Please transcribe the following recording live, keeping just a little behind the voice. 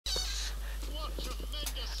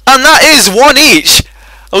And that is one each.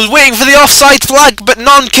 I was waiting for the offside flag, but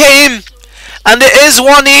none came. And it is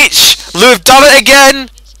one each. Lou have done it again.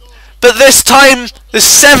 But this time, there's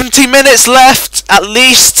 70 minutes left, at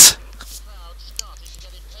least.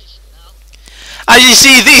 And you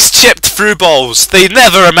see, these chipped through balls, they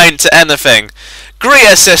never amount to anything.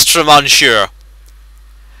 Great assist from Unsure.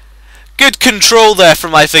 Good control there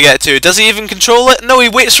from I Forget To. Does he even control it? No, he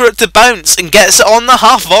waits for it to bounce and gets it on the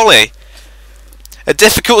half volley. A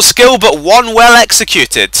difficult skill, but one well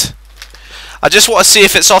executed. I just want to see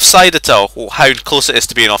if it's offside at all, or how close it is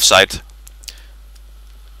to being offside.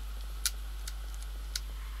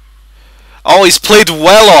 Oh, he's played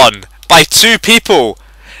well on by two people.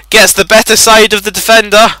 Gets the better side of the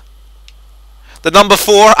defender. The number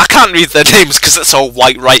 4, I can't read their names because it's all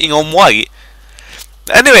white writing on white.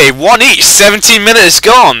 Anyway, one each, 17 minutes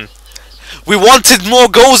gone. We wanted more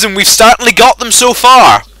goals and we've certainly got them so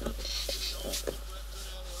far.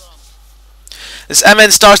 This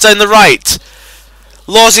MN Stars down the right.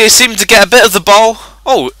 Lausier seemed to get a bit of the ball.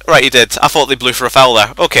 Oh, right, he did. I thought they blew for a foul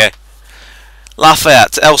there. Okay.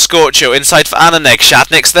 Lafayette, El Scorcho, inside for Ananeg.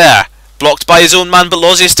 Shadnick's there. Blocked by his own man, but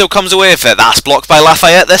Lausier still comes away with it. That's blocked by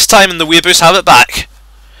Lafayette this time, and the Weeaboos have it back.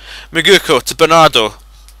 Muguko to Bernardo.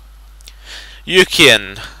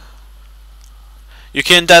 Yukian.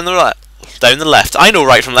 Yukian down the left. I know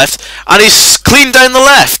right from left. And he's clean down the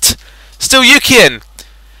left. Still Yukian.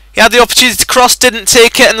 He had the opportunity to cross, didn't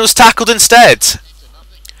take it, and was tackled instead.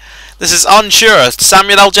 This is Unsure.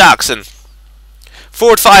 Samuel L. Jackson.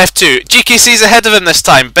 Forward 5-2. GKC's ahead of him this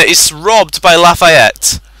time, but he's robbed by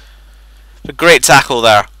Lafayette. A great tackle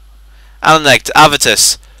there. Ananeg to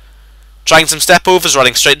Avitus. Trying some step overs,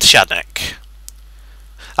 running straight to Shadnick.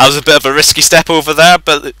 That was a bit of a risky step over there,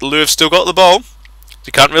 but Lou have still got the ball.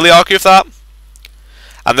 You can't really argue with that.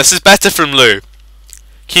 And this is better from Lou.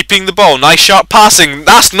 Keeping the ball. Nice sharp passing.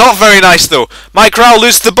 That's not very nice though. Mike Rowell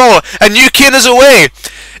loses the ball. And Yukian is away.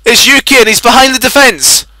 It's Yukian. He's behind the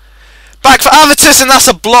defence. Back for Avitus, and that's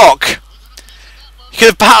a block. He could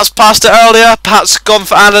have perhaps passed it earlier. Perhaps gone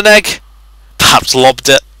for Ananeg. Perhaps lobbed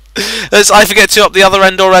it. I Forget To up the other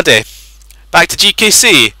end already. Back to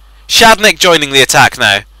GKC. Shadnick joining the attack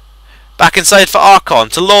now. Back inside for Archon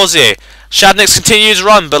to Lausier. Shadnick's continues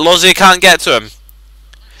run, but Lausier can't get to him.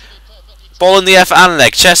 Ball in the air for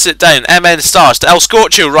Ananeg. Chests it down. MN Stars to El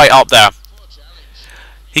Scorcho right up there.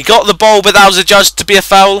 He got the ball, but that was adjudged to be a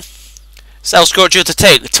foul. It's El Scorcho to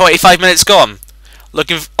take. 25 minutes gone.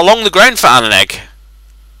 Looking along the ground for Ananeg.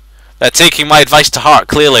 They're taking my advice to heart,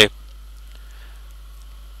 clearly.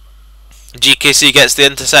 GKC gets the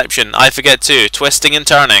interception. I Forget To. Twisting and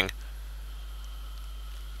turning.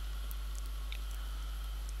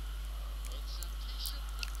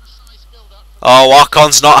 Oh,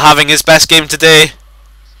 Archon's not having his best game today.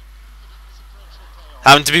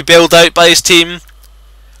 Having to be bailed out by his team.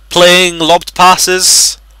 Playing lobbed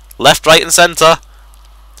passes. Left, right and centre.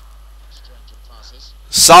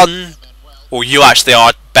 Son. Oh, you actually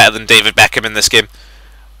are better than David Beckham in this game.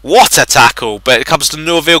 What a tackle, but it comes to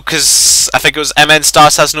no avail because I think it was MN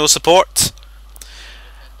Stars has no support.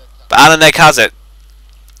 But Ananeg has it.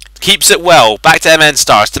 Keeps it well. Back to MN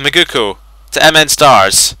Stars, to Muguko. To MN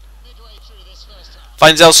Stars.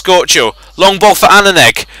 Finds El Scorcho. Long ball for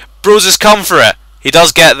Ananeg. Bros has come for it. He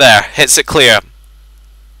does get there. Hits it clear.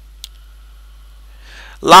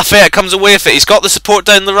 Lafayette comes away with it. He's got the support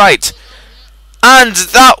down the right. And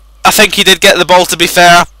that, I think he did get the ball to be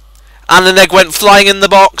fair. Ananeg went flying in the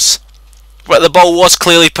box. But the ball was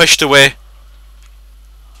clearly pushed away.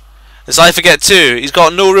 As I Forget To. He's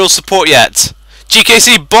got no real support yet.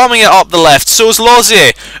 GKC bombing it up the left. So's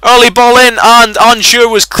Lausier. Early ball in and Unsure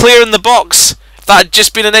was clear in the box. If that had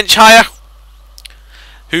just been an inch higher,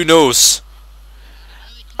 who knows?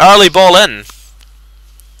 Early ball in.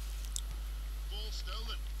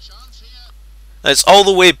 It's all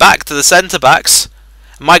the way back to the centre backs.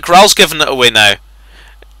 Mike Rowell's giving it away now.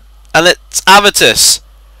 And it's Avitus.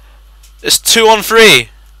 It's 2-on-3.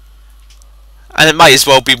 And it might as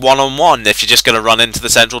well be 1-on-1 if you're just going to run into the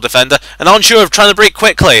central defender. And Unsure trying to break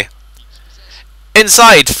quickly.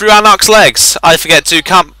 Inside, through Anarch's legs. I Forget To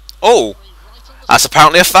can't... Oh! That's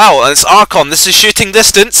apparently a foul, and it's Archon. This is shooting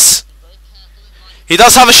distance. He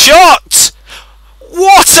does have a shot!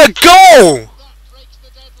 What a goal!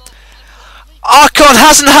 Archon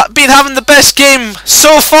hasn't been having the best game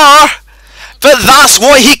so far, but that's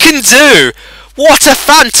what he can do! What a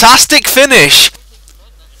fantastic finish!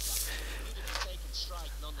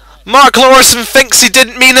 Mark Lawson thinks he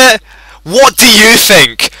didn't mean it. What do you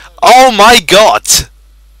think? Oh my god!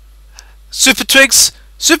 Super Twigs?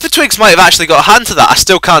 Super Twigs might have actually got a hand to that, I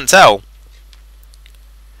still can't tell.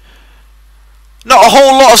 Not a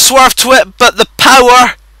whole lot of swerve to it, but the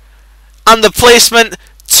power and the placement,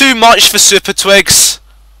 too much for Super Twigs.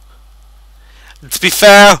 And to be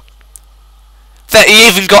fair, that he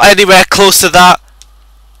even got anywhere close to that,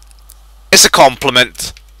 it's a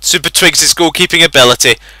compliment. Super Twigs' goalkeeping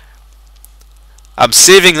ability. I'm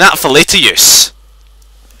saving that for later use.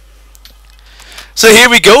 So here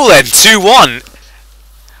we go then, 2-1,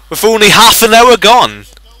 with only half an hour gone.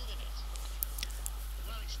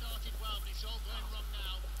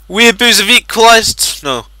 Weeaboos have equalised.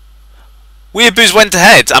 No. Weeaboos went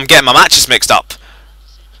ahead. I'm getting my matches mixed up.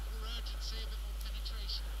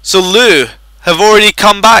 So Lou have already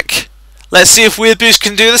come back. Let's see if Weeaboos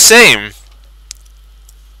can do the same.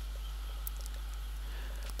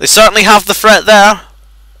 They certainly have the threat there.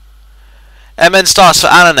 MN starts for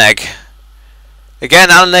Ananeg. Again,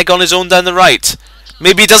 Ananeg on his own down the right.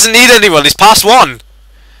 Maybe he doesn't need anyone. He's past one.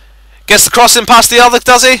 Gets the crossing past the other,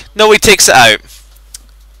 does he? No, he takes it out.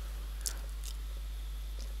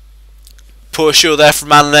 Poor show there from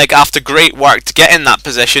Ananeg after great work to get in that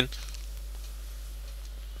position.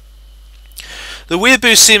 The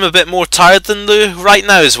Weeaboos seem a bit more tired than Lou right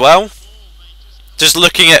now as well. Just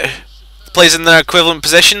looking at plays in their equivalent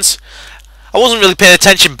positions. I wasn't really paying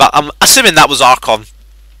attention, but I'm assuming that was Archon.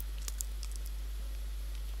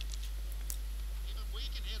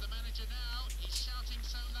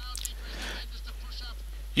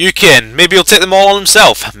 Yukin, maybe he'll take them all on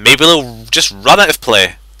himself. Maybe he'll just run out of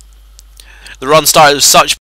play. The run started with such